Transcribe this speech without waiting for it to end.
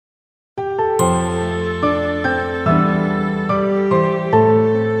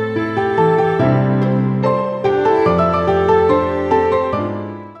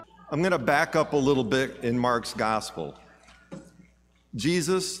going to back up a little bit in Mark's gospel.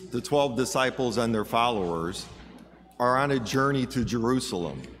 Jesus, the 12 disciples, and their followers are on a journey to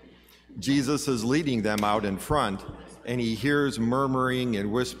Jerusalem. Jesus is leading them out in front, and he hears murmuring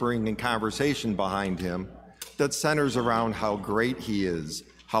and whispering and conversation behind him that centers around how great he is,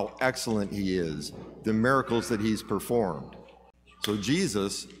 how excellent he is, the miracles that he's performed. So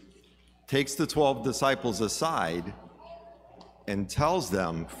Jesus takes the 12 disciples aside and tells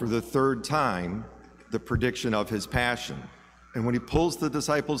them for the third time the prediction of his passion. And when he pulls the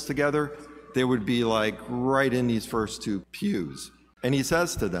disciples together, they would be like right in these first two pews. And he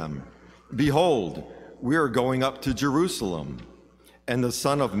says to them, "Behold, we are going up to Jerusalem, and the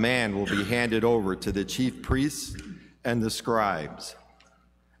Son of Man will be handed over to the chief priests and the scribes.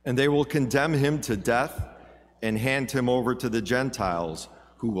 And they will condemn him to death and hand him over to the Gentiles,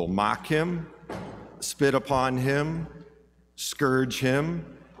 who will mock him, spit upon him, scourge him,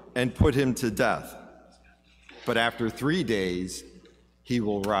 and put him to death. But after 3 days, he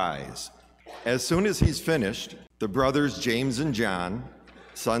will rise." As soon as he's finished, the brothers James and John,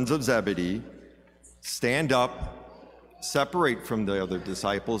 sons of Zebedee, stand up, separate from the other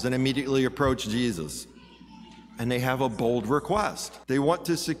disciples, and immediately approach Jesus. And they have a bold request. They want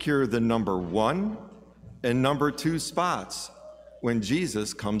to secure the number 1 and number 2 spots when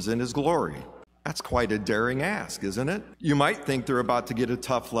Jesus comes in his glory. That's quite a daring ask, isn't it? You might think they're about to get a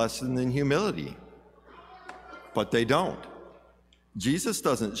tough lesson in humility, but they don't. Jesus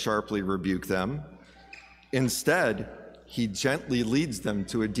doesn't sharply rebuke them. Instead, he gently leads them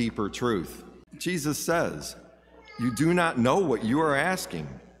to a deeper truth. Jesus says, "You do not know what you are asking.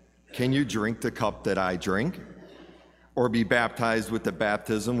 Can you drink the cup that I drink, or be baptized with the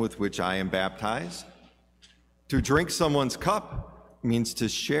baptism with which I am baptized?" To drink someone's cup means to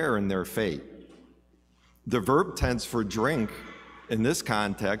share in their fate. The verb tense for drink in this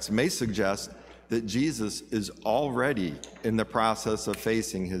context may suggest that Jesus is already in the process of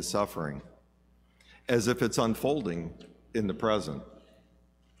facing his suffering, as if it's unfolding in the present.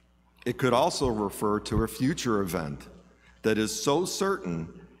 It could also refer to a future event that is so certain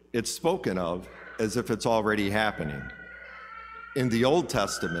it's spoken of as if it's already happening. In the Old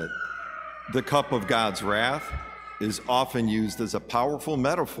Testament, the cup of God's wrath is often used as a powerful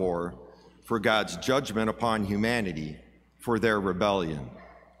metaphor for God's judgment upon humanity for their rebellion.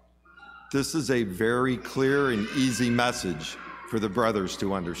 This is a very clear and easy message for the brothers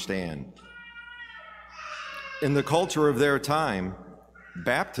to understand. In the culture of their time,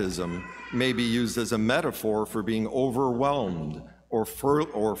 baptism may be used as a metaphor for being overwhelmed or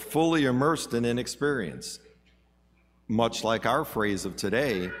fully immersed in an experience, much like our phrase of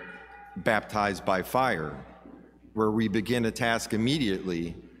today, baptized by fire, where we begin a task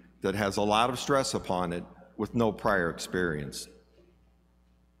immediately that has a lot of stress upon it with no prior experience.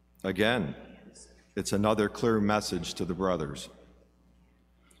 Again, it's another clear message to the brothers.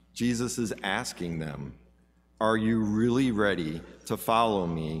 Jesus is asking them, are you really ready to follow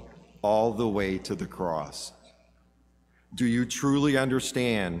me all the way to the cross? Do you truly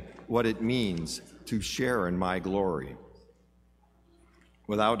understand what it means to share in my glory?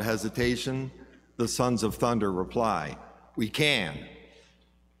 Without hesitation, the sons of thunder reply, "We can."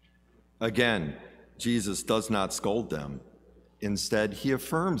 Again, Jesus does not scold them. Instead, he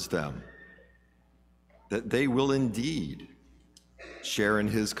affirms them that they will indeed share in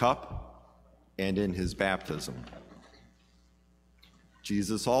his cup and in his baptism.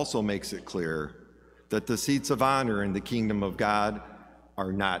 Jesus also makes it clear that the seats of honor in the kingdom of God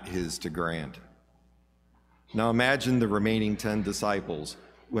are not his to grant. Now imagine the remaining 10 disciples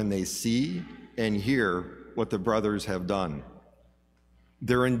when they see and hear what the brothers have done.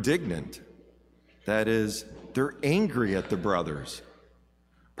 They're indignant. That is, they're angry at the brothers,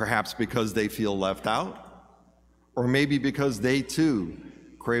 perhaps because they feel left out, or maybe because they too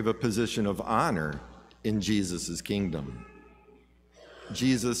crave a position of honor in Jesus' kingdom.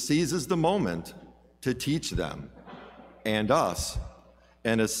 Jesus seizes the moment to teach them and us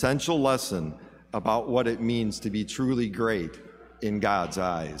an essential lesson about what it means to be truly great in God's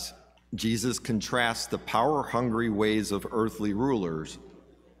eyes. Jesus contrasts the power-hungry ways of earthly rulers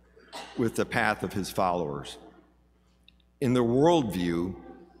with the path of his followers. In the worldview,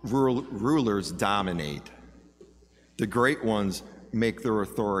 rulers dominate. The great ones make their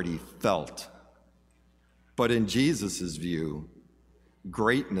authority felt. But in Jesus' view,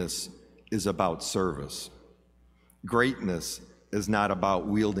 greatness is about service. Greatness is not about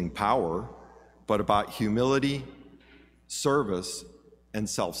wielding power, but about humility, service, and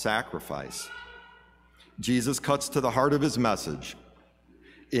self-sacrifice. Jesus cuts to the heart of his message.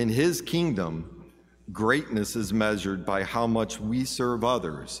 In his kingdom, greatness is measured by how much we serve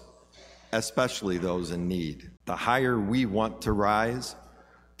others especially those in need. The higher we want to rise,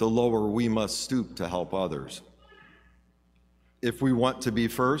 the lower we must stoop to help others. If we want to be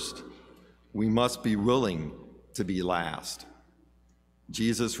first, we must be willing to be last.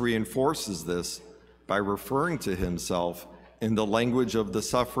 Jesus reinforces this by referring to himself in the language of the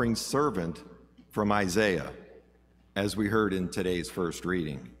suffering servant from Isaiah, as we heard in today's first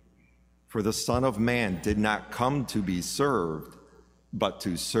reading. For the Son of Man did not come to be served, but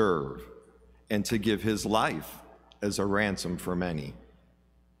to serve, and to give his life as a ransom for many.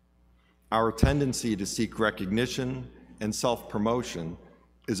 Our tendency to seek recognition and self-promotion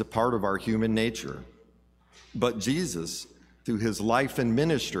is a part of our human nature. But Jesus, through his life and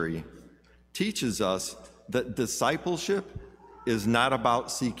ministry, teaches us that discipleship is not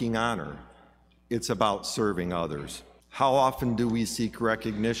about seeking honor. It's about serving others. How often do we seek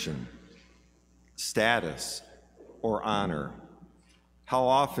recognition, status, or honor? How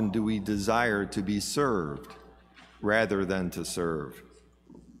often do we desire to be served rather than to serve?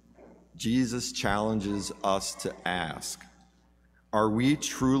 Jesus challenges us to ask, are we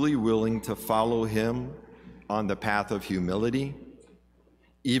truly willing to follow him on the path of humility,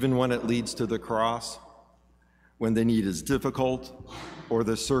 even when it leads to the cross, when the need is difficult or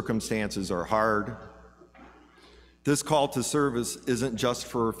the circumstances are hard? This call to service isn't just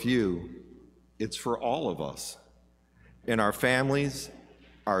for a few, it's for all of us. In our families,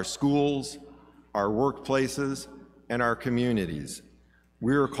 our schools, our workplaces, and our communities,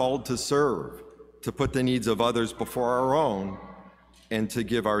 we are called to serve, to put the needs of others before our own, and to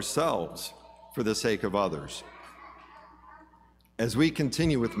give ourselves for the sake of others. As we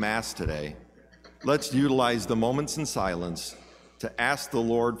continue with Mass today, let's utilize the moments in silence to ask the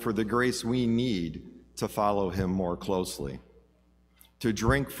Lord for the grace we need to follow him more closely, to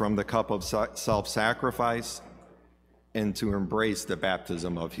drink from the cup of self-sacrifice, and to embrace the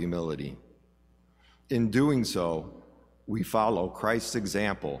baptism of humility. In doing so, we follow Christ's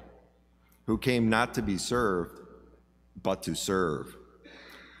example, who came not to be served, but to serve,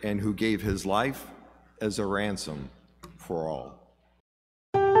 and who gave his life as a ransom for all.